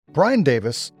Brian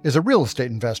Davis is a real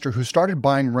estate investor who started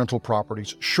buying rental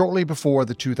properties shortly before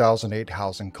the 2008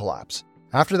 housing collapse.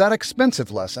 After that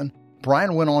expensive lesson,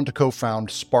 Brian went on to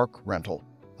co-found Spark Rental,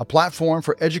 a platform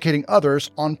for educating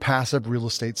others on passive real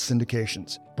estate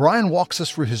syndications. Brian walks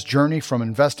us through his journey from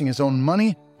investing his own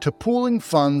money to pooling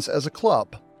funds as a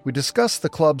club. We discuss the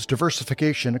club's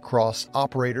diversification across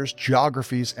operators,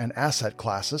 geographies, and asset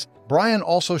classes. Brian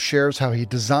also shares how he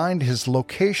designed his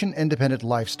location-independent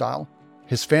lifestyle,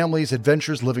 his family's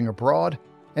adventures living abroad,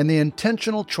 and the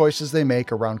intentional choices they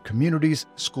make around communities,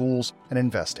 schools, and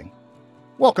investing.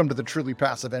 Welcome to the Truly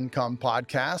Passive Income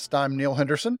Podcast. I'm Neil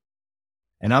Henderson.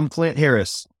 And I'm Clint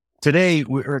Harris. Today,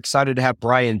 we're excited to have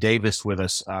Brian Davis with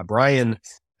us. Brian,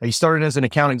 he started as an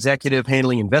account executive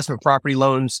handling investment property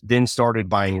loans, then started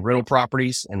buying rental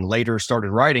properties, and later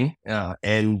started writing.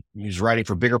 And he was writing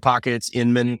for BiggerPockets,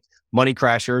 Inman, Money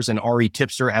Crashers, and RE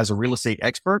Tipster as a real estate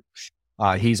expert.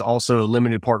 He's also a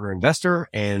limited partner investor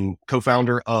and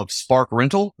co-founder of Spark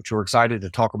Rental, which we're excited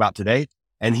to talk about today.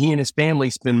 And he and his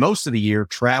family spend most of the year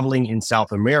traveling in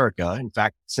South America. In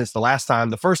fact, since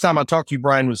the first time I talked to you,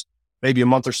 Brian, was maybe a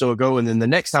month or so ago. And then the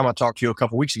next time I talked to you a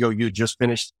couple of weeks ago, you had just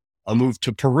finished a move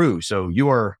to Peru. So you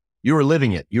are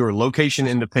living it. You are location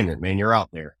independent, man. You're out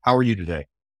there. How are you today?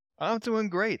 I'm doing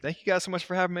great. Thank you guys so much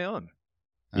for having me on.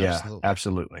 Yeah,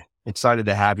 absolutely. Excited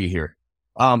to have you here.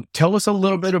 Tell us a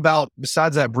little bit about,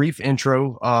 besides that brief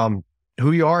intro,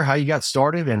 who you are, how you got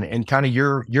started, and kind of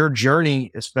your journey,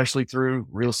 especially through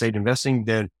real estate investing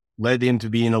that led into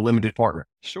being a limited partner.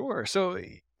 Sure. So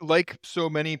like so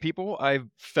many people, I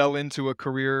fell into a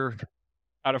career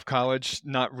out of college,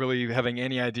 not really having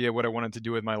any idea what I wanted to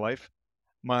do with my life.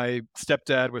 My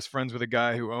stepdad was friends with a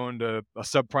guy who owned a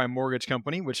subprime mortgage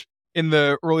company, which in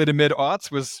the early to mid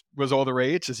aughts was all the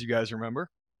rage, as you guys remember.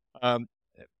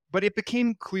 But it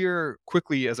became clear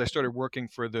quickly as I started working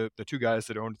for the two guys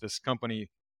that owned this company.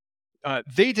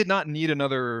 They did not need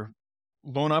another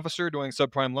loan officer doing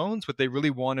subprime loans. What they really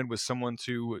wanted was someone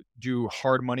to do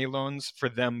hard money loans for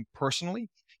them personally.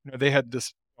 They had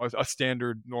a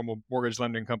standard normal mortgage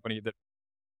lending company that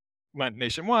lent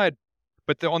nationwide,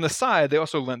 but on the side, they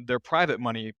also lent their private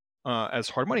money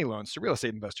as hard money loans to real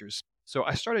estate investors. So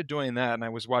I started doing that, and I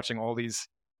was watching all these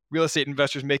real estate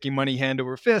investors making money hand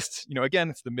over fist. Again,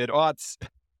 it's the mid-aughts.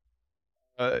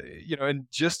 And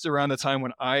just around the time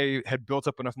when I had built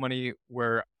up enough money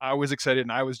where I was excited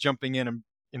and I was jumping in and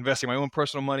investing my own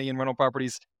personal money in rental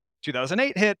properties,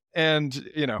 2008 hit, and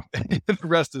the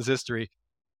rest is history.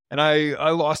 And I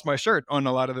lost my shirt on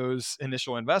a lot of those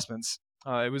initial investments.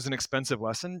 It was an expensive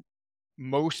lesson.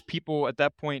 Most people at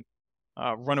that point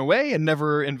run away and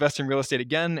never invest in real estate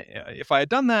again. If I had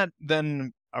done that,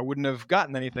 then I wouldn't have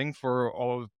gotten anything for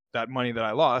all of that money that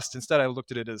I lost. Instead, I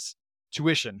looked at it as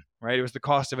tuition, right? It was the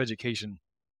cost of education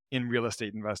in real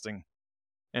estate investing.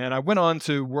 And I went on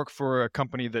to work for a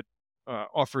company that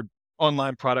offered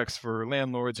online products for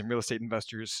landlords and real estate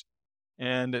investors.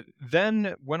 And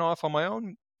then went off on my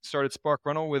own, started Spark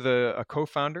Rental with a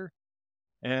co-founder.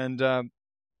 And,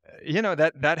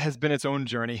 that has been its own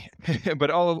journey.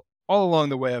 But all along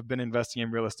the way, I've been investing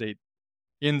in real estate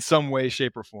in some way,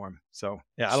 shape, or form. So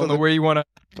I don't know where you want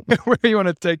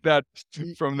to take that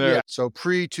from there. Yeah. So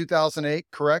pre-2008,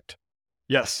 correct?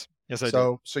 Yes, I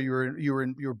do. So you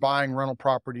were buying rental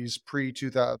properties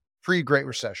pre-Great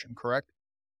Recession, correct?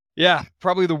 Yeah,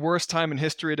 probably the worst time in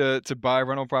history to buy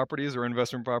rental properties or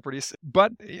investment properties,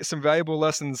 but some valuable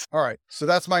lessons. All right. So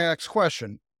that's my next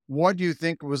question. What do you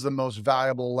think was the most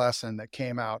valuable lesson that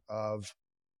came out of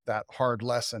that hard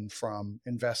lesson from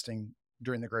investing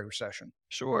during the Great Recession?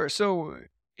 Sure. So,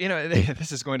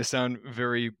 this is going to sound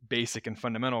very basic and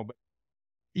fundamental, but,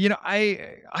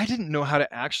 I didn't know how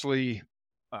to actually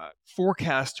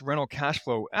forecast rental cash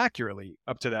flow accurately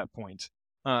up to that point.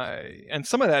 And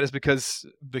some of that is because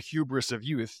the hubris of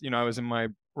youth. I was in my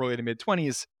early to mid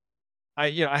 20s. I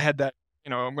had that,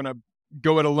 I'm going to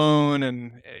go it alone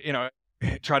and,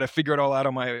 try to figure it all out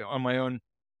on my own.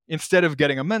 Instead of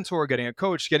getting a mentor, getting a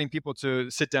coach, getting people to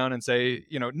sit down and say,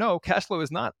 no, cash flow is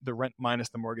not the rent minus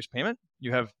the mortgage payment.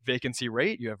 You have vacancy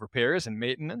rate, you have repairs and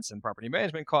maintenance and property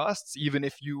management costs. Even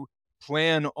if you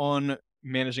plan on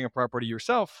managing a property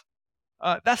yourself,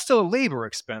 that's still a labor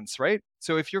expense, right?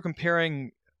 So if you're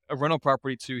comparing a rental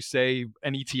property to, say,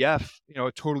 an ETF,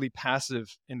 a totally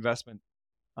passive investment,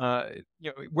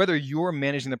 whether you're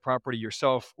managing the property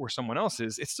yourself or someone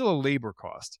else's, it's still a labor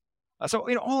cost. So,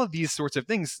 all of these sorts of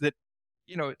things that,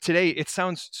 today it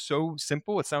sounds so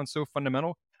simple, it sounds so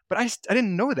fundamental, but I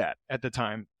didn't know that at the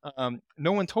time.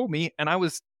 No one told me, and I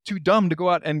was too dumb to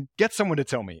go out and get someone to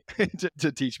tell me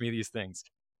to teach me these things.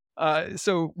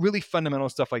 So really fundamental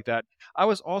stuff like that. I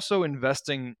was also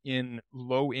investing in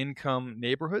low income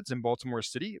neighborhoods in Baltimore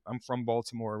City. I'm from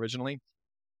Baltimore originally.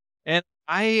 And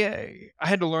I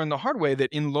had to learn the hard way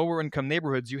that in lower income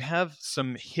neighborhoods, you have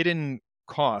some hidden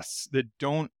costs that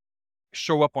don't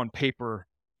show up on paper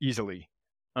easily.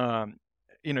 Um,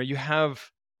 you have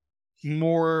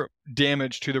more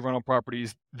damage to the rental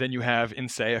properties than you have in,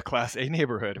 say, a Class A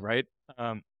neighborhood, right?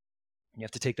 Um, you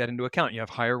have to take that into account. You have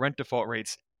higher rent default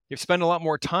rates. You spend a lot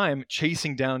more time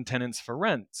chasing down tenants for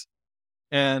rents.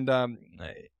 And,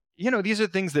 these are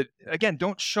things that, again,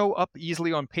 don't show up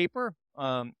easily on paper.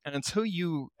 And until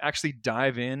you actually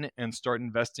dive in and start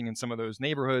investing in some of those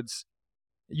neighborhoods,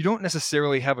 you don't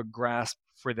necessarily have a grasp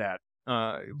for that.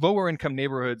 Lower income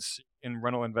neighborhoods in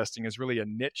rental investing is really a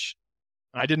niche.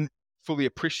 I didn't fully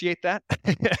appreciate that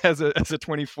as a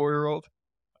 24-year-old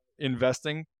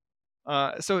investing.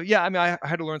 So yeah, I mean, I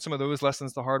had to learn some of those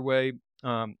lessons the hard way.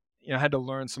 I had to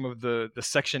learn some of the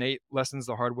Section 8 lessons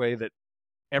the hard way, that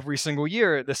every single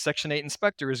year the Section 8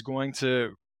 inspector is going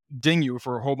to ding you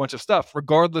for a whole bunch of stuff,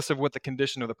 regardless of what the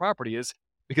condition of the property is,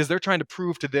 because they're trying to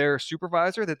prove to their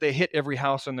supervisor that they hit every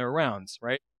house on their rounds,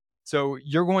 right? So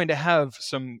you're going to have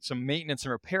some maintenance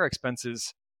and repair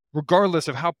expenses, regardless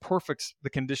of how perfect the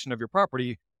condition of your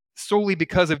property, solely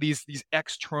because of these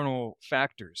external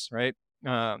factors, right?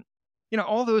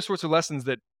 All those sorts of lessons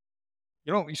that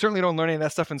you certainly don't learn any of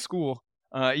that stuff in school.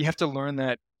 You have to learn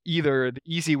that either the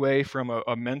easy way from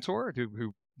a mentor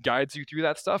who guides you through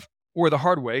that stuff, or the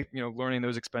hard way, learning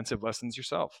those expensive lessons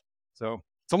yourself. So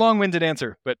it's a long-winded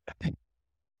answer, but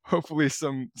hopefully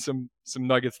some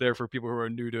nuggets there for people who are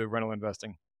new to rental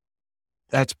investing.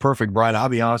 That's perfect, Brian. I'll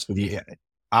be honest with you.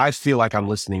 I feel like I'm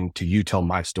listening to you tell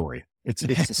my story. It's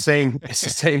the same. It's the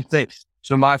same thing.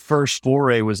 So my first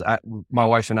foray was, my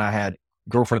wife and I had a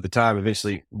girlfriend at the time.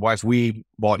 Eventually, we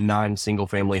bought 9 single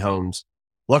family homes.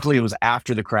 Luckily, it was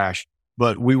after the crash,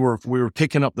 but we were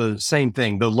picking up the same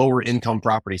thing, the lower income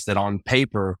properties that on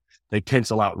paper, they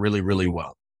pencil out really, really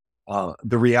well.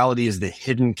 The reality is the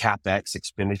hidden CapEx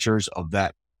expenditures of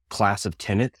that class of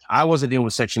tenant. I wasn't dealing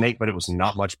with Section 8, but it was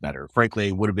not much better. Frankly,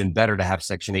 it would have been better to have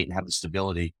Section 8 and have the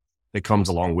stability that comes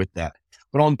along with that.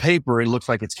 But on paper, it looks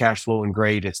like it's cash flowing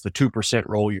great. It's the 2%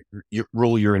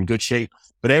 rule, you're in good shape.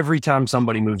 But every time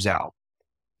somebody moves out,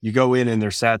 you go in and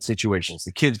there's sad situations.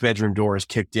 The kid's bedroom door is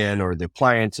kicked in, or the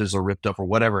appliances are ripped up, or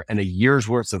whatever. And a year's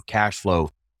worth of cash flow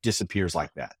disappears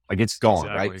like that. Like it's gone,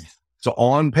 exactly. Right? So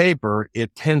on paper,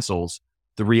 it pencils.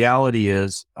 The reality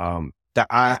is that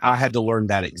I had to learn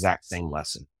that exact same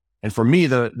lesson. And for me,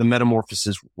 the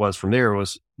metamorphosis was from there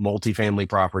was multifamily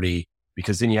property,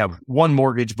 because then you have one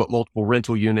mortgage, but multiple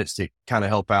rental units to kind of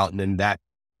help out. And then that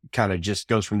kind of just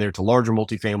goes from there to larger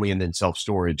multifamily and then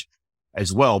self-storage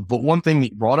as well. But one thing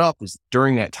that you brought up is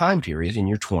during that time period in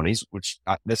your 20s,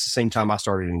 that's the same time I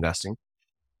started investing.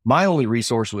 My only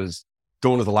resource was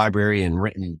going to the library and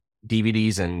renting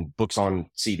DVDs and books on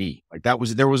CD.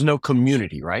 There was no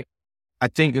community, right? I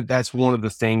think that's one of the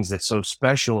things that's so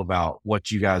special about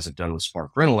what you guys have done with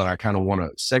Spark Rental. And I kind of want to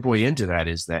segue into that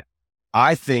is that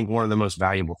I think one of the most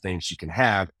valuable things you can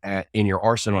have in your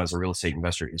arsenal as a real estate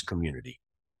investor is community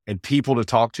and people to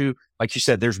talk to. Like you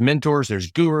said, there's mentors, there's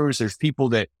gurus, there's people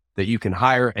that you can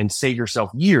hire and save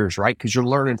yourself years, right? Because you're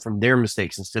learning from their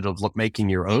mistakes instead of making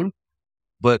your own.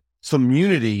 But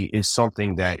community is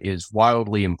something that is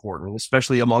wildly important,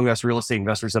 especially among us real estate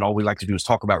investors that all we like to do is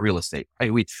talk about real estate.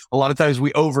 Right? A lot of times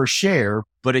we overshare,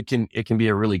 but it can be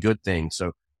a really good thing.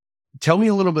 So tell me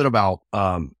a little bit about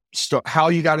how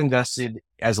you got invested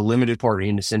as a limited partner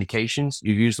into syndications.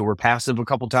 You've used the word passive a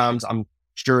couple of times. I'm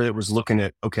sure it was looking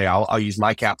at, okay, I'll use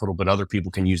my capital, but other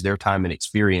people can use their time and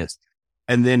experience.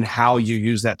 And then how you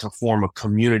use that to form a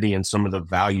community and some of the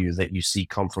value that you see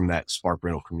come from that Spark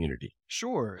Rental community.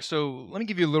 Sure. So let me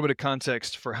give you a little bit of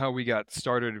context for how we got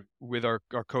started with our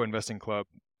co-investing club.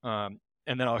 And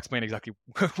then I'll explain exactly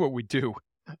what we do.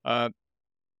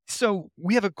 So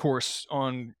we have a course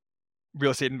on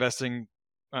real estate investing,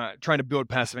 trying to build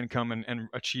passive income and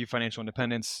achieve financial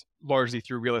independence, largely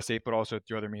through real estate, but also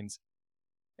through other means.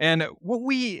 And what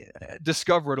we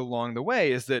discovered along the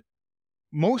way is that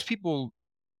most people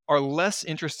are less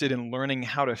interested in learning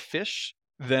how to fish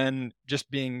than just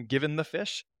being given the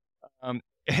fish.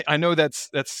 I know that's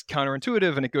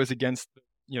counterintuitive, and it goes against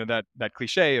that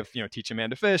cliche of teach a man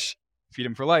to fish, feed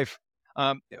him for life.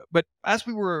 But as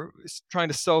we were trying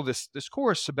to sell this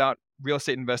course about real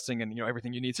estate investing and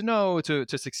everything you need to know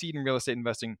to succeed in real estate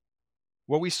investing,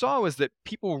 what we saw was that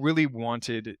people really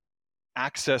wanted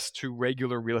access to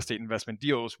regular real estate investment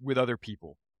deals with other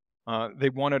people. They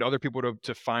wanted other people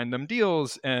to find them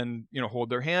deals and hold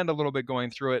their hand a little bit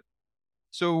going through it.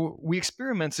 So we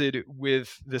experimented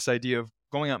with this idea of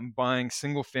going out and buying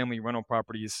single family rental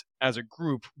properties as a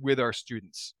group with our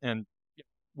students and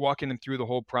walking them through the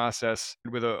whole process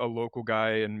with a local guy.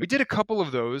 And we did a couple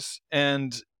of those,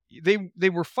 and they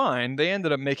were fine. They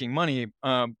ended up making money,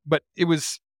 but it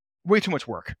was way too much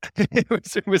work.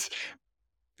 It was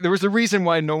there was a reason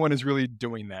why no one is really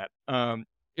doing that.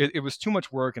 It was too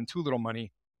much work and too little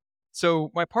money.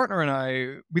 So my partner and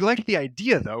I, we liked the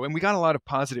idea though, and we got a lot of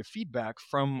positive feedback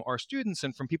from our students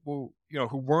and from people,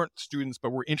 who weren't students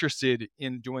but were interested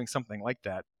in doing something like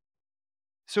that.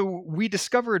 So we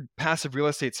discovered passive real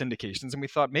estate syndications, and we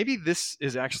thought maybe this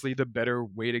is actually the better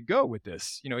way to go with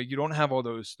this. You don't have all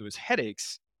those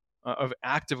headaches of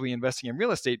actively investing in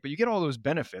real estate, but you get all those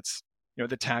benefits.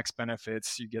 The tax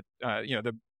benefits, you get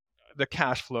the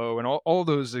cash flow and all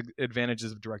those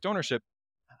advantages of direct ownership.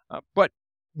 But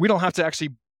we don't have to actually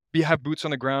have boots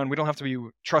on the ground. We don't have to be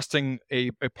trusting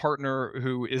a partner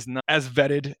who is not as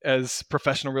vetted as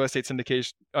professional real estate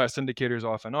syndicators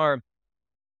often are.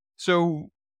 So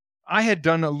I had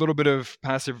done a little bit of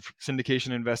passive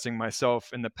syndication investing myself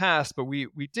in the past, but we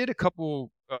did a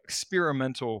couple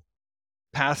experimental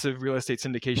passive real estate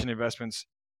syndication investments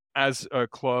as a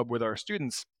club with our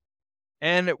students.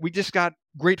 And we just got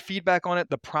great feedback on it.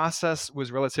 The process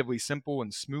was relatively simple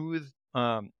and smooth.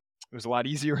 It was a lot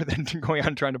easier than going out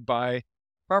and trying to buy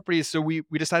properties. So we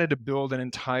decided to build an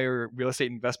entire real estate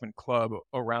investment club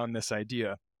around this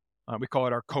idea. We call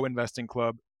it our co-investing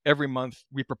club. Every month,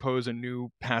 we propose a new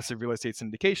passive real estate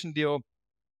syndication deal.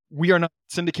 We are not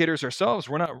syndicators ourselves.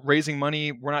 We're not raising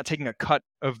money. We're not taking a cut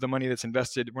of the money that's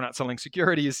invested. We're not selling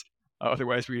securities.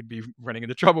 Otherwise, we'd be running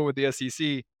into trouble with the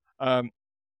SEC.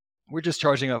 We're just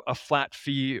charging a flat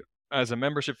fee as a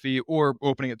membership fee or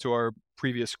opening it to our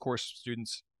previous course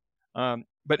students.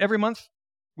 But every month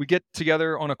we get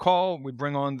together on a call, we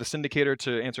bring on the syndicator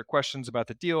to answer questions about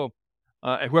the deal.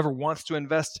 And whoever wants to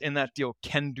invest in that deal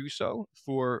can do so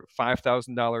for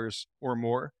 $5,000 or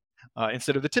more,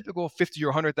 instead of the typical $50,000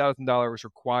 or $100,000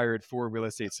 required for a real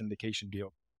estate syndication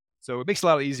deal. So it makes it a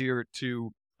lot easier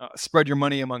to spread your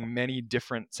money among many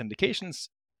different syndications.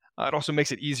 It also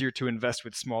makes it easier to invest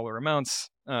with smaller amounts.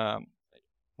 A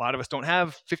lot of us don't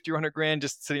have 50 or 100 grand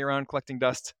just sitting around collecting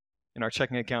dust in our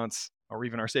checking accounts or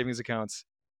even our savings accounts.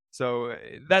 So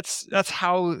that's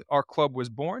how our club was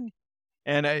born.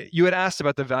 And you had asked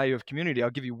about the value of community. I'll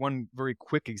give you one very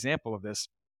quick example of this.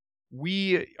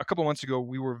 A couple months ago,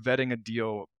 we were vetting a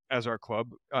deal as our club.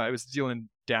 It was a deal in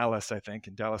Dallas, I think,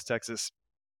 in Dallas, Texas,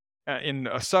 in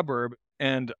a suburb.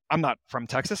 And I'm not from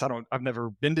Texas. I've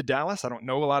never been to Dallas. I don't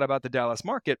know a lot about the Dallas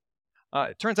market.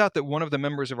 It turns out that one of the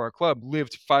members of our club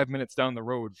lived 5 minutes down the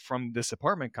road from this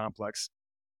apartment complex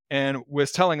and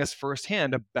was telling us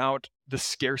firsthand about the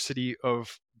scarcity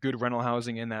of good rental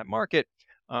housing in that market,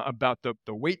 about the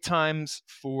wait times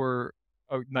for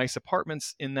nice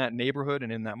apartments in that neighborhood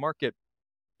and in that market.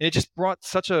 And it just brought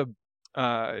such a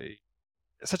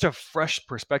fresh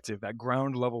perspective, that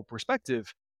ground level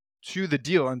perspective, to the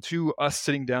deal and to us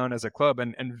sitting down as a club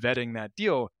and vetting that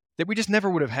deal that we just never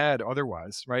would have had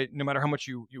otherwise, right? No matter how much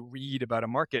you read about a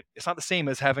market, it's not the same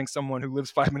as having someone who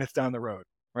lives 5 minutes down the road,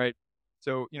 right?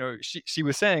 So, she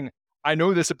was saying, I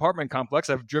know this apartment complex.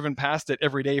 I've driven past it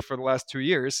every day for the last 2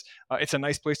 years. It's a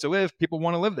nice place to live. People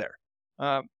want to live there.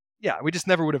 We just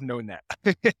never would have known that,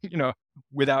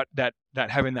 without that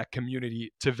having that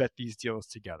community to vet these deals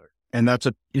together. And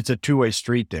it's a two-way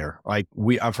street there. Like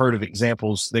I've heard of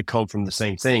examples that come from the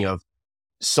same thing of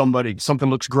something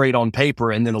looks great on paper,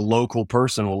 and then a local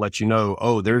person will let you know,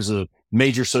 oh, there's a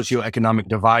major socioeconomic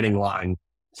dividing line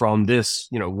from this,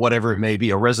 whatever it may be,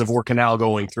 a reservoir canal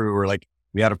going through, or like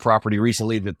we had a property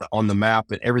recently that on the map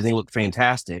that everything looked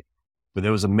fantastic, but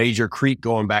there was a major creek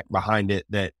going back behind it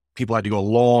that people had to go a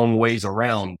long ways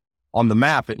around. On the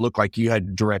map, it looked like you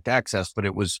had direct access, but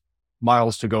it was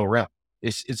miles to go around.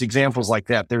 It's examples like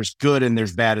that. There's good and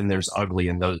there's bad and there's ugly.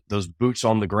 And those boots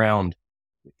on the ground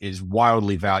is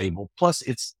wildly valuable. Plus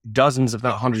it's dozens, if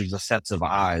not hundreds of sets of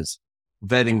eyes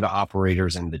vetting the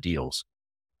operators and the deals.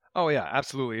 Oh yeah,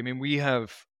 absolutely. I mean, we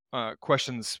have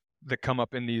questions that come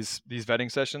up in these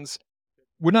vetting sessions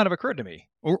would not have occurred to me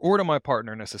or to my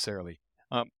partner necessarily.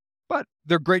 But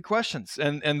they're great questions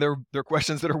and they're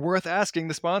questions that are worth asking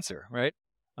the sponsor, right?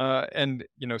 And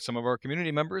some of our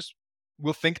community members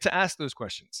will think to ask those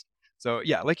questions. So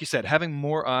yeah, like you said, having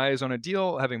more eyes on a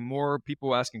deal, having more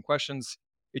people asking questions,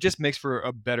 it just makes for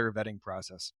a better vetting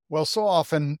process. Well, so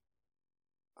often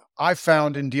I've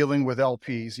found in dealing with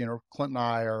LPs, Clint and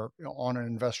I are on an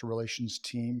investor relations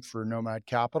team for Nomad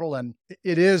Capital. And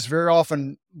it is very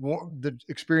often the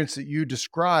experience that you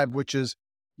describe, which is,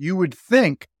 You would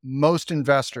think most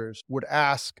investors would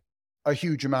ask a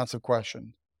huge amounts of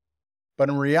questions. But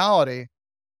in reality,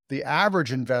 the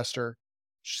average investor,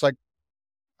 just like,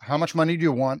 how much money do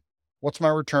you want? What's my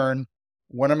return?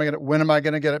 When am I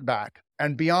going to get it back?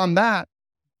 And beyond that,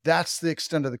 that's the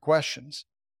extent of the questions.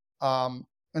 And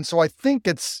so I think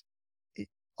it's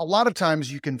a lot of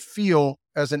times you can feel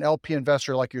as an LP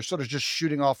investor like you're sort of just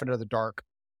shooting off into the dark.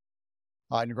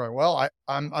 And you're going, well,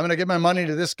 I'm going to give my money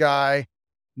to this guy.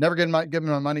 Never given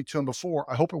my money to him before.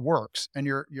 I hope it works. And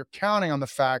you're counting on the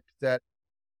fact that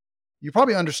you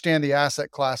probably understand the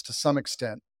asset class to some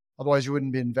extent. Otherwise, you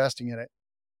wouldn't be investing in it.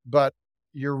 But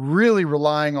you're really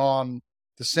relying on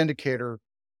the syndicator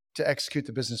to execute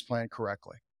the business plan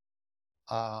correctly.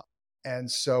 And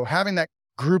so having that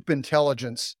group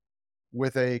intelligence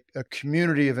with a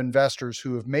community of investors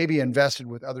who have maybe invested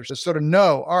with others to sort of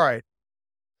know, all right,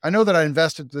 I know that I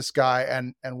invested with this guy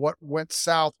and what went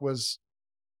south was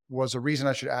a reason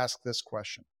I should ask this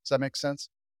question. Does that make sense?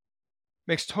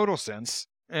 Makes total sense.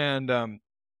 And,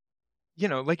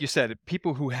 like you said,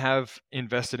 people who have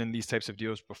invested in these types of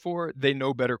deals before, they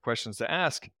know better questions to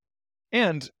ask.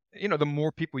 And, the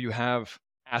more people you have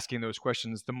asking those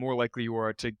questions, the more likely you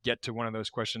are to get to one of those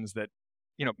questions that,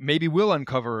 maybe will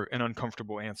uncover an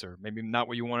uncomfortable answer, maybe not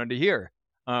what you wanted to hear,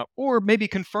 or maybe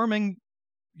confirming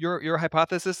your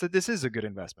hypothesis that this is a good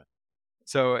investment.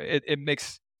 So it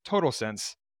makes total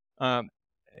sense. I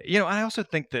also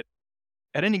think that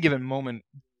at any given moment,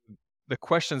 the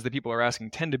questions that people are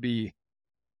asking tend to be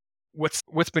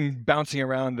what's been bouncing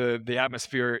around the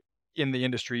atmosphere in the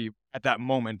industry at that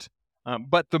moment.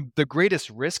 But the greatest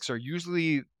risks are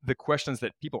usually the questions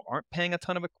that people aren't paying a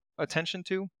ton of attention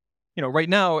to. Right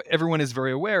now, everyone is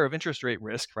very aware of interest rate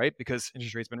risk, right? Because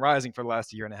interest rates been rising for the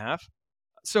last year and a half.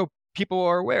 So people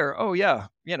are aware, oh yeah,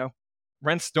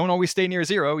 rents don't always stay near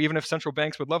zero, even if central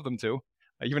banks would love them to,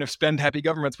 even if spend-happy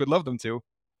governments would love them to.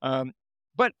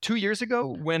 But 2 years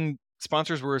ago, when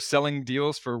sponsors were selling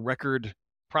deals for record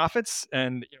profits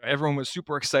and everyone was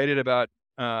super excited about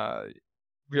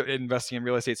investing in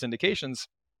real estate syndications,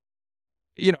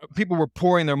 people were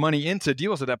pouring their money into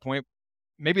deals at that point.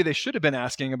 Maybe they should have been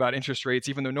asking about interest rates,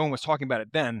 even though no one was talking about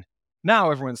it then.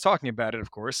 Now everyone's talking about it, of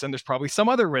course, and there's probably some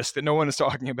other risk that no one is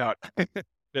talking about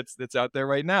that's out there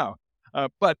right now.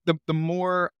 But the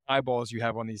more eyeballs you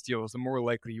have on these deals, the more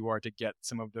likely you are to get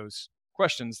some of those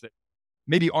questions that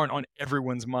maybe aren't on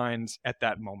everyone's minds at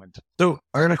that moment. So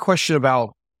I got a question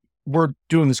about, we're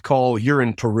doing this call, you're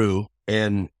in Peru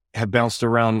and have bounced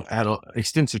around, had an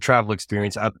extensive travel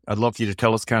experience. I'd love for you to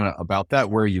tell us kind of about that,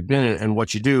 where you've been and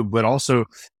what you do, but also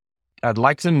I'd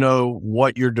like to know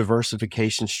what your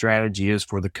diversification strategy is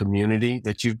for the community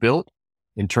that you've built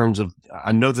in terms of,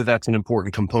 I know that that's an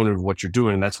important component of what you're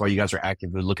doing. And that's why you guys are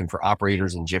actively looking for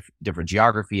operators in different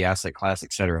geography, asset class,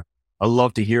 et cetera. I'd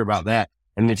love to hear about that.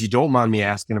 And if you don't mind me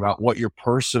asking about what your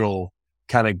personal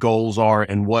kind of goals are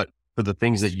and what for the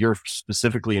things that you're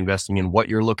specifically investing in, what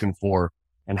you're looking for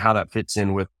and how that fits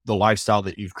in with the lifestyle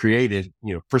that you've created,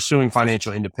 pursuing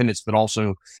financial independence, but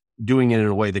also doing it in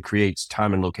a way that creates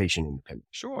time and location independence.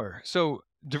 Sure. So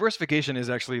diversification is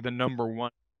actually the number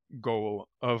one goal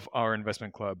of our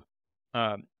investment club.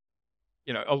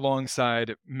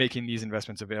 Alongside making these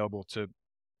investments available to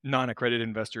non-accredited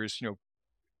investors,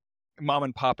 mom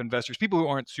and pop investors, people who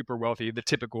aren't super wealthy, the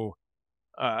typical,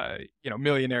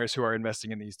 millionaires who are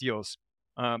investing in these deals.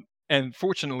 And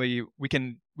fortunately, we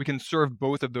can serve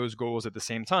both of those goals at the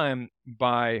same time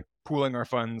by pooling our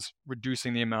funds,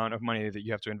 reducing the amount of money that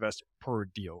you have to invest per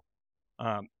deal.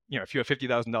 If you have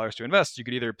 $50,000 to invest, you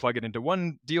could either plug it into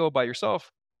one deal by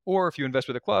yourself, or if you invest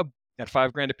with a club at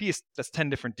 $5,000 a piece, that's 10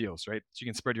 different deals, right? So you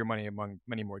can spread your money among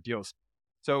many more deals.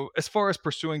 So as far as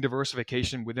pursuing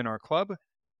diversification within our club,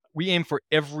 we aim for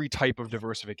every type of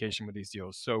diversification with these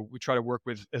deals. So we try to work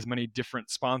with as many different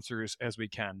sponsors as we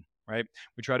can, right?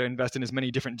 We try to invest in as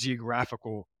many different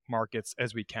geographical markets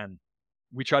as we can.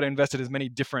 We try to invest in as many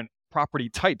different property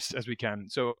types as we can.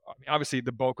 So obviously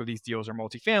the bulk of these deals are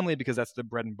multifamily because that's the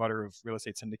bread and butter of real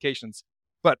estate syndications.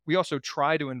 But we also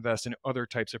try to invest in other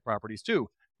types of properties too.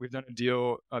 We've done a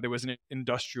deal, there was an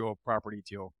industrial property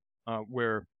deal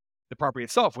where the property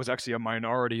itself was actually a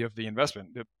minority of the investment.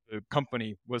 The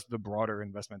company was the broader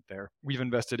investment there. We've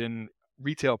invested in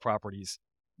retail properties.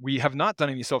 We have not done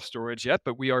any self-storage yet,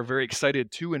 but we are very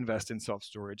excited to invest in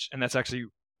self-storage. And that's actually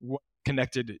what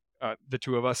connected the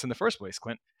two of us in the first place,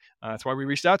 Clint. That's why we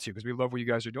reached out to you, because we love what you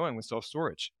guys are doing with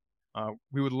self-storage.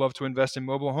 We would love to invest in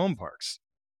mobile home parks.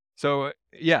 So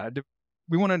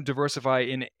we want to diversify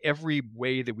in every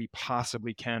way that we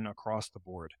possibly can across the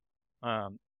board.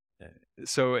 And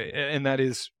that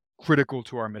is critical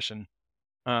to our mission.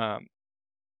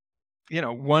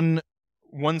 one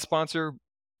sponsor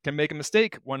can make a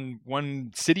mistake.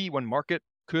 One city, one market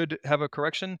could have a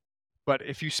correction. But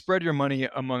if you spread your money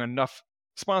among enough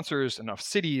sponsors, enough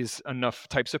cities, enough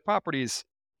types of properties,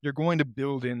 you're going to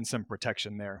build in some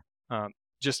protection there,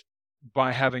 just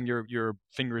by having your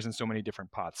fingers in so many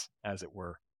different pots, as it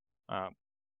were.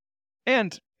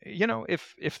 And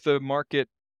if the market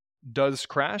does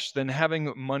crash, then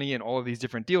having money in all of these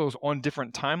different deals on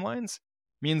different timelines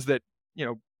means that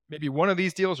maybe one of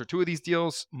these deals or two of these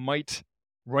deals might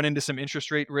run into some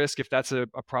interest rate risk if that's a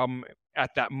problem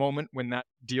at that moment when that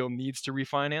deal needs to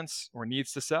refinance or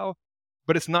needs to sell.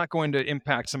 But it's not going to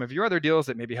impact some of your other deals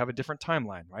that maybe have a different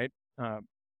timeline, right?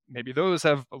 Maybe those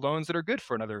have loans that are good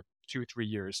for another 2-3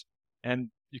 years, and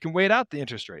you can wait out the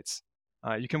interest rates.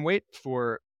 You can wait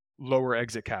for lower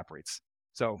exit cap rates.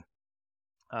 So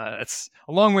it's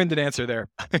a long-winded answer there.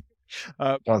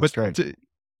 That's great.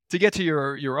 To get to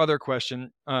your other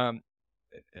question,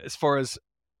 as far as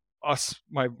us,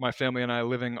 my family and I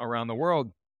living around the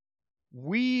world,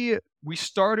 we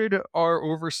started our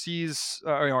overseas,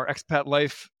 our expat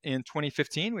life in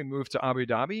 2015. We moved to Abu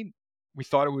Dhabi. We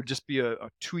thought it would just be a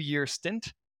 2-year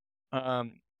stint.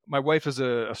 My wife is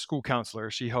a school counselor.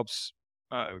 She helps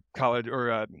college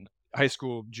or high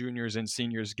school juniors and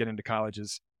seniors get into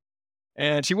colleges.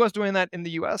 And she was doing that in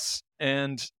the US.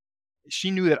 And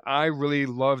she knew that I really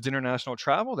loved international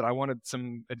travel, that I wanted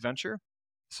some adventure.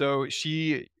 So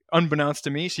she, unbeknownst to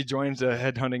me, she joined a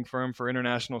headhunting firm for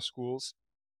international schools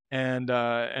and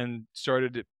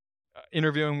started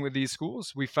interviewing with these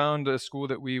schools. We found a school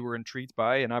that we were intrigued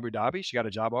by in Abu Dhabi. She got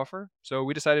a job offer. So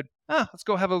we decided, let's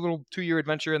go have a little 2-year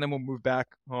adventure and then we'll move back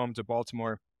home to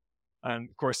Baltimore. And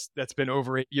of course, that's been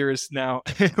over 8 years now.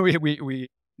 we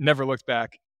never looked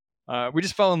back. We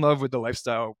just fell in love with the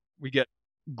lifestyle. We get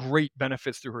great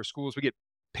benefits through her schools. We get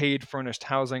paid furnished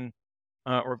housing,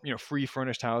 or free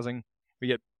furnished housing. We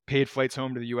get paid flights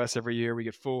home to the U.S. every year. We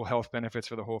get full health benefits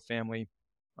for the whole family.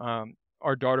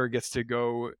 Our daughter gets to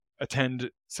go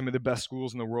attend some of the best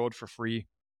schools in the world for free.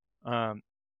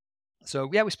 So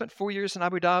yeah, we spent 4 years in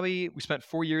Abu Dhabi. We spent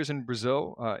 4 years in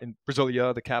Brazil, in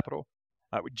Brasilia, the capital.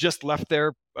 We just left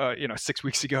there, 6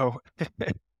 weeks ago.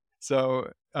 So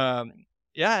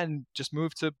and just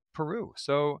moved to Peru.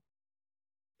 So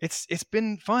it's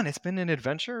been fun. It's been an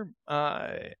adventure.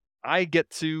 I get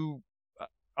to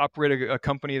operate a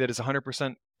company that is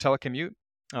 100% telecommute.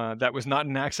 That was not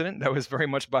an accident. That was very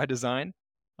much by design,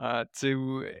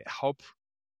 to help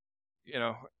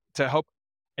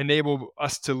enable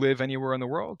us to live anywhere in the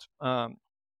world. And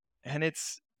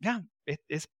it's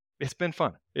been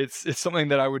fun. It's something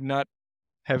that I would not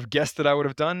have guessed that I would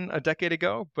have done a decade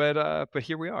ago, but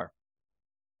here we are.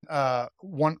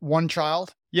 One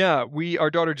child? Yeah, our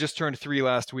daughter just turned 3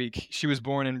 last week. She was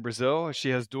born in Brazil.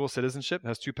 She has dual citizenship,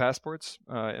 has 2 passports,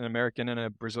 an American and a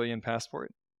Brazilian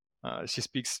passport. She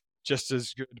speaks just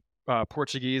as good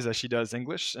Portuguese as she does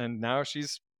English, and now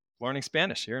she's learning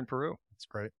Spanish here in Peru. That's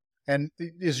great. And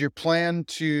is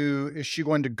she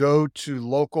going to go to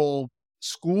local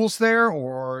schools there,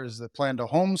 or is the plan to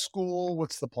homeschool?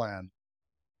 What's the plan?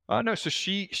 No, so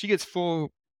she gets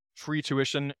full free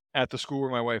tuition at the school where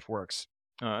my wife works.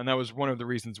 And that was one of the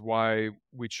reasons why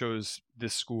we chose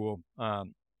this school.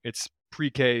 It's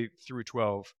pre-K through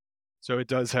 12. So it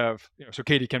does have, so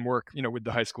Katie can work, with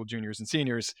the high school juniors and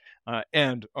seniors,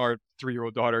 and our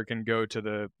 3-year-old daughter can go to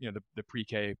the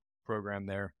pre-K program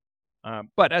there.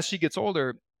 But as she gets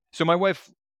older, so my wife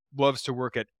loves to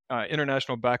work at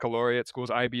international baccalaureate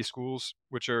schools, IB schools,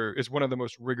 which is one of the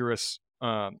most rigorous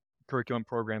curriculum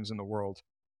programs in the world.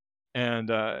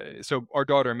 And so our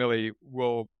daughter, Millie,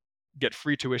 will get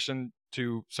free tuition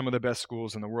to some of the best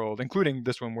schools in the world, including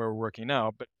this one where we're working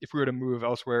now. But if we were to move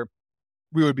elsewhere,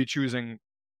 we would be choosing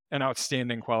an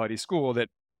outstanding quality school that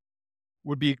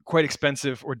would be quite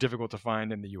expensive or difficult to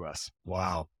find in the U.S.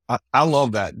 Wow. I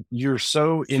love that. You're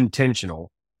so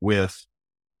intentional with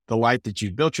the life that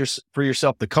you've built for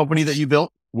yourself, the company that you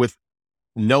built, with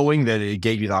knowing that it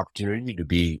gave you the opportunity to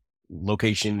be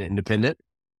location independent,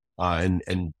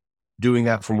 and doing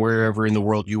that from wherever in the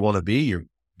world you want to be. You're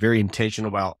very intentional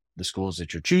about the schools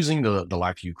that you're choosing, the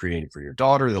life you created for your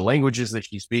daughter, the languages that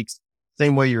she speaks.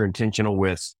 Same way you're intentional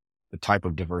with the type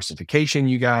of diversification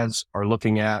you guys are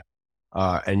looking at,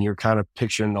 and you're kind of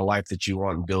picturing the life that you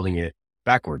want and building it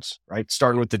backwards, right?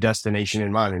 Starting with the destination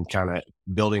in mind and kind of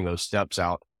building those steps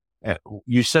out.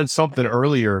 You said something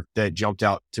earlier that jumped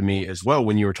out to me as well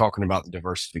when you were talking about the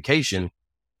diversification,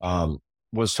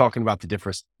 was talking about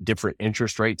the different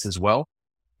interest rates as well.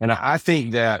 And I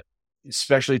think that,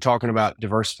 especially talking about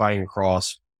diversifying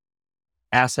across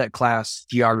asset class,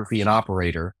 geography, and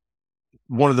operator,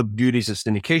 one of the beauties of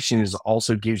syndication is it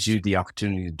also gives you the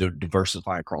opportunity to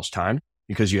diversify across time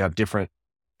because you have different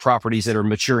properties that are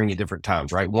maturing at different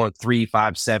times, right? 1, 3,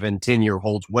 5, 7, 10-year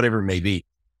holds, whatever it may be.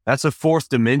 That's a fourth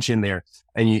dimension there.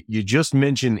 And you just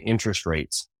mentioned interest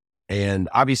rates. And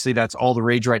obviously that's all the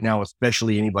rage right now,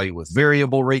 especially anybody with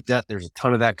variable rate debt. There's a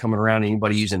ton of that coming around.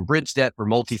 Anybody using bridge debt for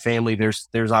multifamily,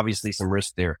 there's obviously some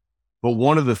risk there. But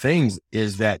one of the things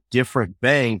is that different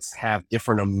banks have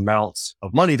different amounts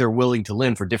of money they're willing to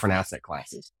lend for different asset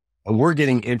classes. And we're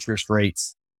getting interest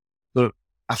rates. So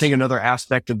I think another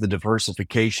aspect of the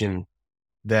diversification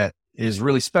that is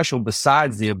really special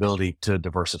besides the ability to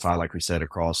diversify, like we said,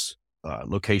 across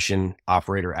location,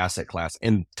 operator, asset class,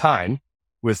 and time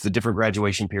with the different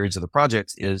graduation periods of the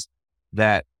projects is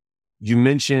that you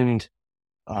mentioned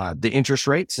the interest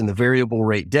rates and the variable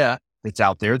rate debt that's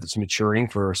out there that's maturing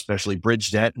for especially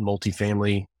bridge debt and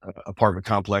multifamily apartment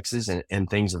complexes and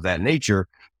things of that nature.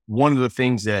 One of the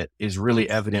things that is really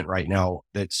evident right now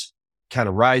that's kind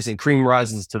of cream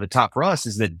rises to the top for us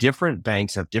is that different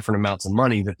banks have different amounts of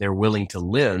money that they're willing to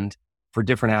lend for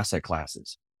different asset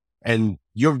classes. And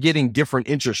you're getting different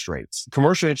interest rates.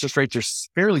 Commercial interest rates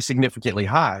are fairly significantly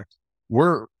high.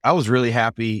 I was really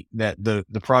happy that the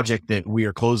project that we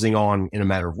are closing on in a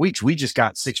matter of weeks, we just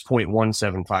got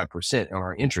 6.175% on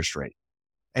our interest rate.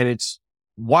 And it's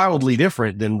wildly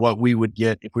different than what we would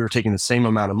get if we were taking the same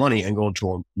amount of money and going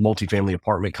to a multifamily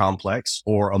apartment complex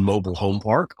or a mobile home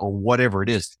park or whatever it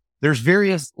is. There's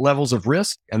various levels of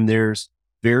risk and there's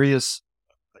various,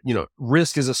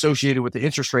 risk is associated with the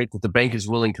interest rate that the bank is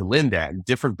willing to lend at. And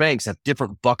different banks have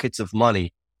different buckets of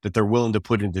money that they're willing to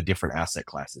put into different asset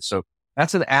classes. So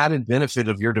that's an added benefit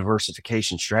of your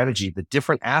diversification strategy. The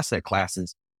different asset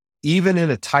classes, even in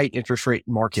a tight interest rate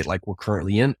market like we're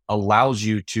currently in, allows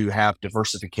you to have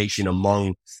diversification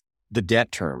among the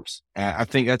debt terms. I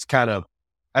think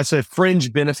that's a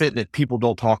fringe benefit that people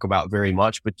don't talk about very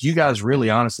much, but you guys really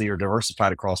honestly are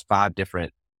diversified across 5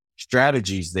 different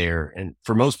strategies there. And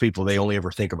for most people, they only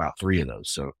ever think about 3 of those.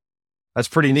 So that's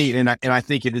pretty neat. And I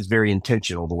think it is very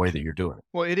intentional the way that you're doing it.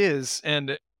 Well, it is.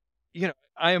 And,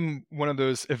 I am one of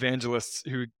those evangelists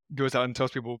who goes out and tells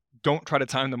people, don't try to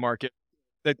time the market.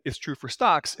 That is true for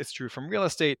stocks. It's true from real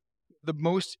estate. The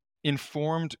most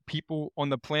informed people on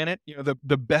the planet,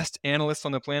 the best analysts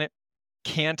on the planet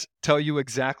can't tell you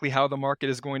exactly how the market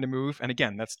is going to move. And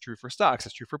again, that's true for stocks.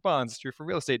 It's true for bonds. It's true for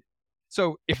real estate.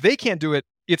 So if they can't do it,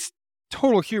 it's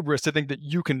total hubris to think that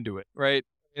you can do it, right?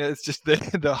 It's just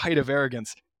the height of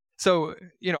arrogance. So,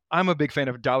 I'm a big fan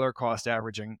of dollar cost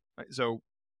averaging. So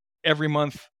every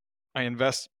month I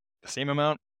invest the same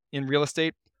amount in real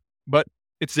estate, but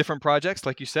it's different projects,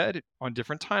 like you said, on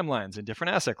different timelines and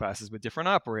different asset classes with different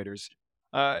operators.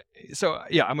 So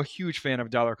yeah, I'm a huge fan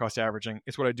of dollar cost averaging.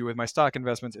 It's what I do with my stock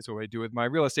investments. It's what I do with my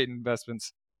real estate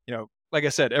investments. Like I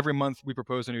said, every month we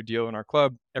propose a new deal in our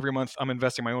club. Every month I'm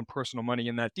investing my own personal money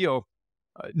in that deal,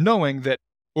 knowing that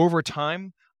over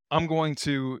time, I'm going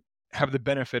to have the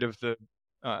benefit of the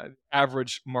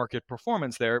average market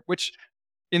performance there, which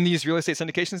in these real estate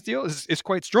syndications deals is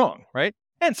quite strong, right?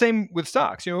 And same with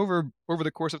stocks. Over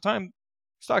the course of time,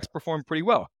 stocks perform pretty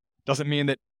well. Doesn't mean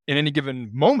that in any given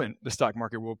moment the stock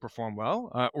market will perform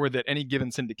well, or that any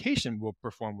given syndication will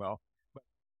perform well. But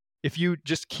if you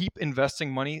just keep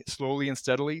investing money slowly and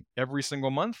steadily every single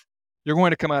month, you're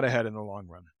going to come out ahead in the long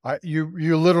run.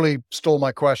 You literally stole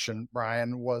my question,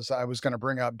 Brian. I was going to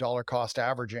bring up dollar cost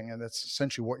averaging, and that's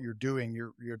essentially what you're doing.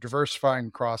 You're diversifying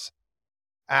across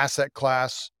asset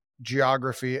class,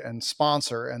 geography, and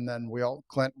sponsor. And then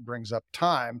Clint brings up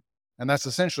time, and that's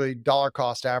essentially dollar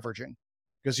cost averaging,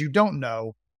 because you don't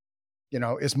know,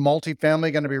 is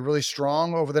multifamily going to be really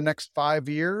strong over the next 5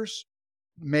 years?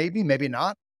 Maybe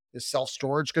not. Is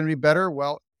self-storage going to be better?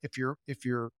 Well, if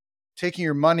you're taking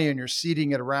your money and you're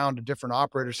seeding it around to different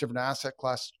operators, different asset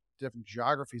class, different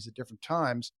geographies at different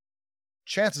times,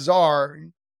 chances are,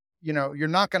 you're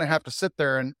not going to have to sit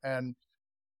there and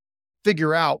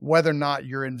figure out whether or not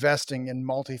you're investing in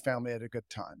multifamily at a good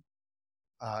time.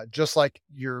 Just like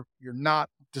you're not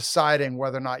deciding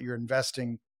whether or not you're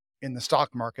investing in the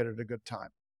stock market at a good time.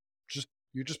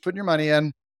 You're just putting your money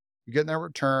in, you're getting that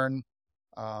return.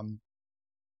 And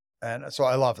so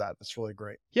I love that. That's really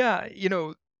great. Yeah.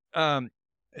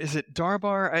 Is it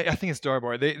Darbar? I think it's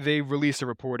Darbar. They release a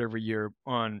report every year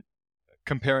on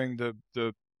comparing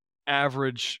the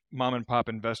average mom and pop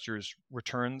investors'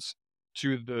 returns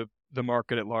to the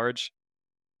market at large.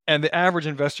 And the average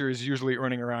investor is usually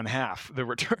earning around half the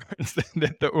returns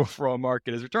that the overall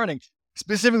market is returning,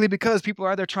 specifically because people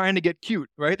are there trying to get cute,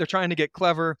 right? They're trying to get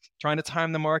clever, trying to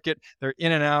time the market. They're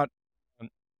in and out.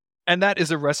 And that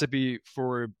is a recipe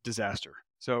for disaster.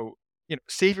 So,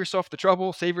 save yourself the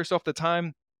trouble, save yourself the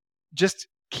time, just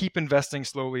keep investing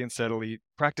slowly and steadily,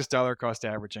 practice dollar cost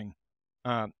averaging.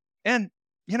 And,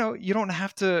 you don't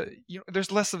have to,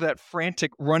 there's less of that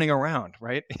frantic running around,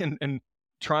 right? And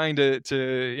trying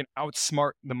to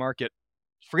outsmart the market.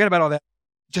 Forget about all that.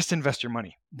 Just invest your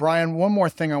money. Brian, one more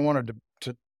thing I wanted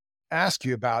to ask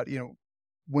you about,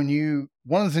 one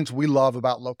of the things we love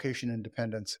about location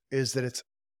independence is that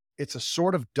it's a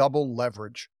sort of double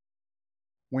leverage.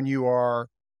 When you are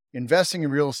investing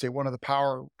in real estate, one of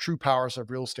the true powers of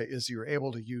real estate is you're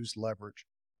able to use leverage.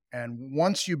 And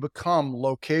once you become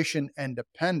location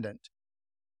independent,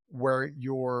 where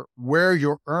you're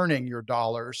earning your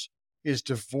dollars is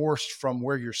divorced from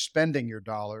where you're spending your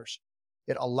dollars,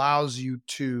 it allows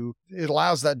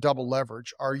that double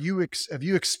leverage. Have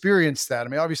you experienced that? I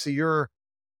mean, obviously you're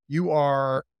in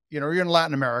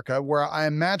Latin America, where I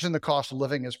imagine the cost of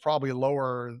living is probably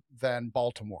lower than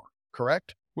Baltimore,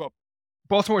 correct? Well,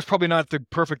 Baltimore is probably not the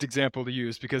perfect example to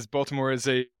use because Baltimore is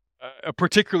a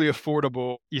particularly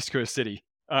affordable East Coast city.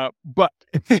 But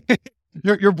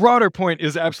your broader point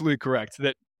is absolutely correct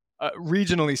that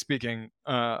regionally speaking,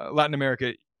 Latin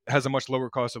America has a much lower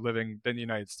cost of living than the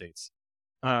United States.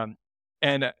 And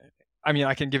I mean,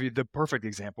 I can give you the perfect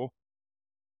example.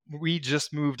 We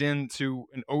just moved into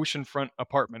an oceanfront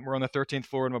apartment. We're on the 13th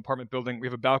floor of an apartment building. We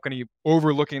have a balcony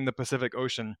overlooking the Pacific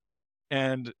Ocean,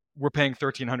 and we're paying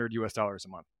 $1,300 US a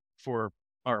month for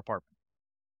our apartment.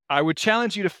 I would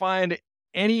challenge you to find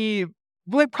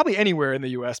probably anywhere in the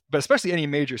US, but especially any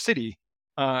major city,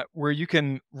 where you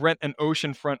can rent an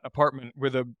oceanfront apartment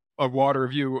with a water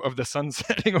view of the sun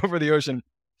setting over the ocean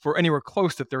for anywhere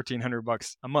close to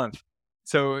 $1,300 a month.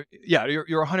 So yeah,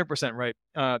 you're 100%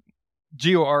 right.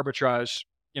 Geo arbitrage,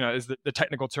 is the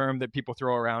technical term that people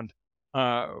throw around,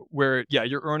 where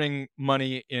you're earning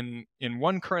money in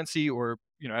one currency or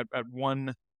at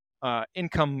one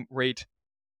income rate,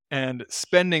 and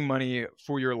spending money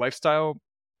for your lifestyle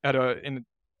in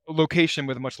a location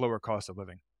with a much lower cost of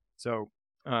living. So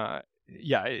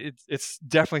it's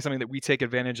definitely something that we take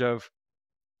advantage of,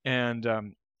 and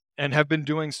have been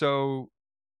doing so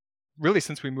really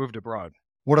since we moved abroad.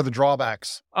 What are the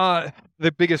drawbacks?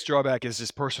 The biggest drawback is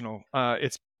just personal.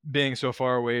 It's being so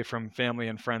far away from family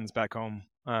and friends back home.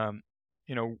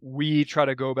 We try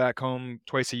to go back home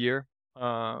twice a year,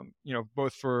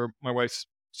 both for my wife's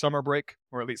summer break,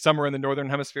 or at least summer in the Northern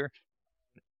Hemisphere,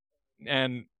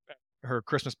 and her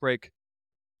Christmas break.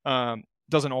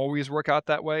 Doesn't always work out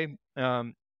that way.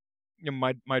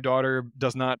 My daughter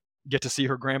does not get to see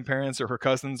her grandparents or her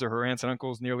cousins or her aunts and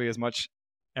uncles nearly as much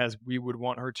as we would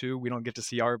want her to. We don't get to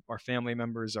see our family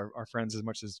members, our friends, as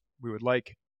much as we would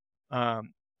like.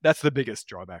 That's the biggest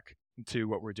drawback to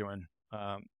what we're doing.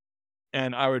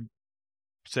 And I would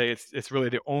say it's really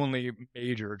the only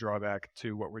major drawback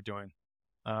to what we're doing.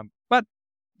 But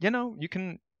you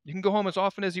can go home as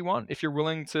often as you want if you're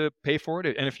willing to pay for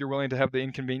it, and if you're willing to have the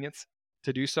inconvenience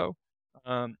to do so.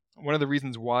 One of the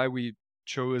reasons why we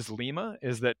chose Lima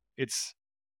is that it's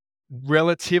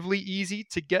relatively easy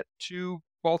to get to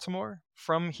Baltimore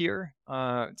from here.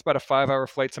 It's about a 5-hour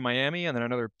flight to Miami, and then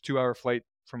another 2-hour flight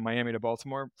from Miami to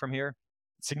Baltimore from here.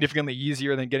 It's significantly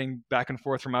easier than getting back and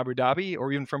forth from Abu Dhabi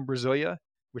or even from Brasilia,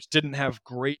 which didn't have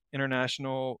great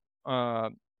international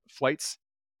flights,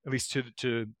 at least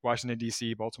to Washington,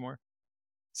 D.C., Baltimore.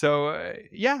 So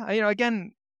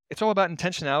again, it's all about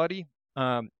intentionality.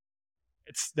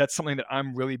 That's something that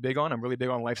I'm really big on. I'm really big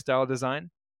on lifestyle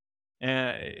design.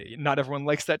 And not everyone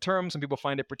likes that term. Some people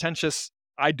find it pretentious.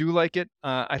 I do like it.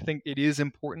 I think it is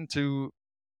important to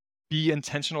be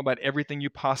intentional about everything you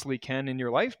possibly can in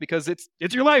your life, because it's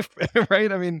your life,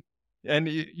 right? I mean, and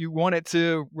you want it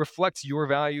to reflect your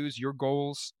values, your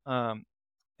goals.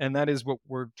 And that is what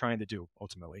we're trying to do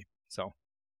ultimately. So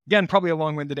again, probably a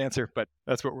long-winded answer, but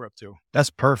that's what we're up to. That's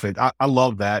perfect. I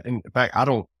love that. In fact, I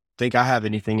don't think I have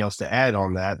anything else to add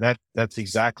on that. That's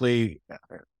exactly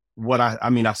what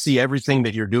I see everything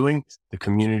that you're doing, the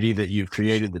community that you've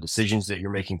created, the decisions that you're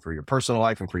making for your personal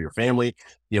life and for your family,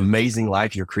 the amazing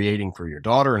life you're creating for your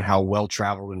daughter, and how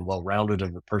well-traveled and well-rounded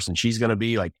of a person she's going to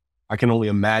be. Like, I can only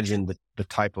imagine the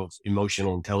type of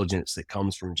emotional intelligence that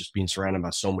comes from just being surrounded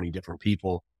by so many different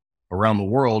people around the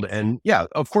world. And yeah,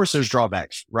 of course there's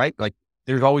drawbacks, right? Like,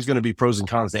 there's always going to be pros and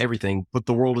cons to everything, but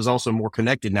the world is also more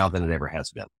connected now than it ever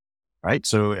has been. Right.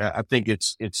 So I think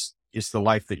it's the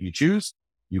life that you choose.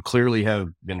 You clearly have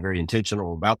been very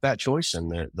intentional about that choice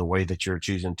and the way that you're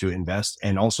choosing to invest,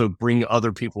 and also bring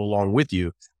other people along with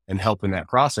you and help in that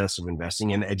process of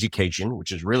investing in education,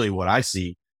 which is really what I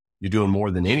see you're doing more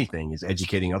than anything, is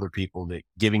educating other people, that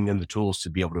giving them the tools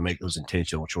to be able to make those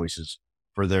intentional choices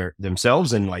for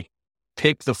themselves, and like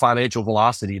pick the financial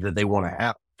velocity that they want to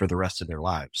have for the rest of their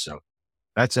lives. So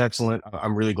that's excellent.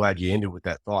 I'm really glad you ended with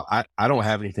that thought. I don't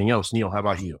have anything else. Neil, how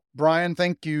about you? Brian,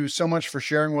 thank you so much for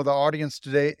sharing with our audience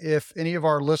today. If any of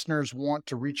our listeners want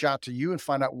to reach out to you and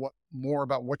find out more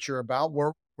about what you're about,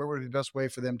 where would be the best way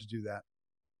for them to do that?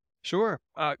 Sure.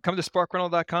 Come to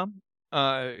sparkrental.com.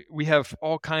 We have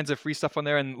all kinds of free stuff on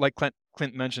there. And like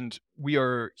Clint mentioned, we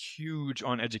are huge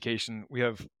on education. We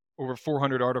have over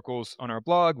 400 articles on our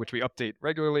blog, which we update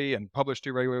regularly and publish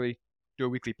to regularly. Do a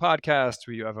weekly podcast.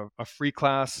 We have a free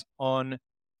class on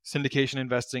syndication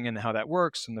investing and how that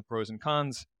works and the pros and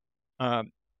cons.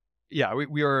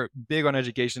 We are big on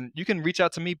education. You can reach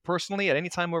out to me personally at any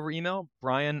time over email,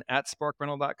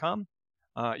 brian@sparkrental.com.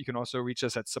 You can also reach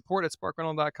us at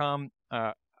support@sparkrental.com.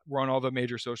 We're on all the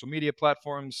major social media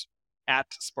platforms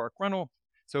 @SparkRental.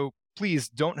 So please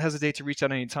don't hesitate to reach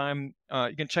out anytime.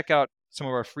 You can check out some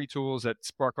of our free tools at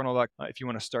sparkrental.com if you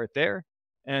want to start there.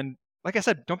 And like I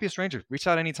said, don't be a stranger. Reach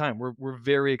out anytime. We're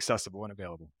very accessible and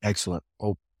available. Excellent.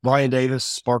 Well, Brian Davis,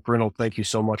 Spark Rental, thank you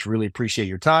so much. Really appreciate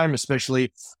your time,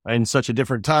 especially in such a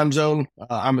different time zone.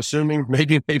 I'm assuming,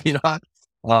 maybe not.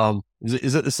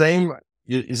 Is it the same?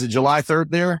 Is it July 3rd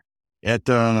there?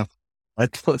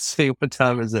 Let's see, what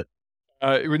time is it?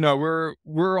 No,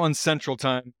 we're on Central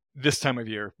Time this time of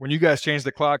year. When you guys change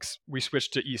the clocks, we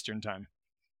switch to Eastern Time.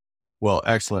 Well,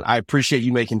 excellent. I appreciate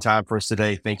you making time for us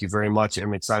today. Thank you very much.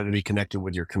 I'm excited to be connected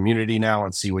with your community now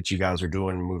and see what you guys are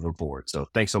doing and moving forward. So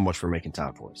thanks so much for making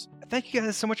time for us. Thank you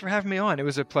guys so much for having me on. It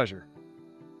was a pleasure.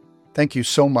 Thank you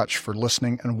so much for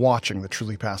listening and watching the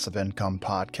Truly Passive Income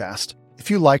podcast.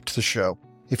 If you liked the show,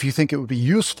 if you think it would be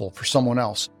useful for someone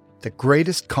else, the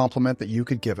greatest compliment that you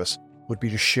could give us would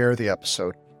be to share the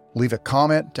episode. Leave a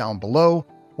comment down below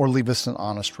or leave us an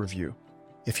honest review.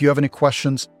 If you have any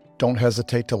questions, don't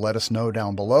hesitate to let us know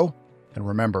down below. And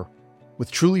remember,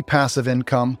 with truly passive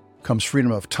income comes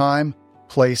freedom of time,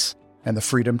 place, and the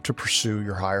freedom to pursue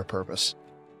your higher purpose.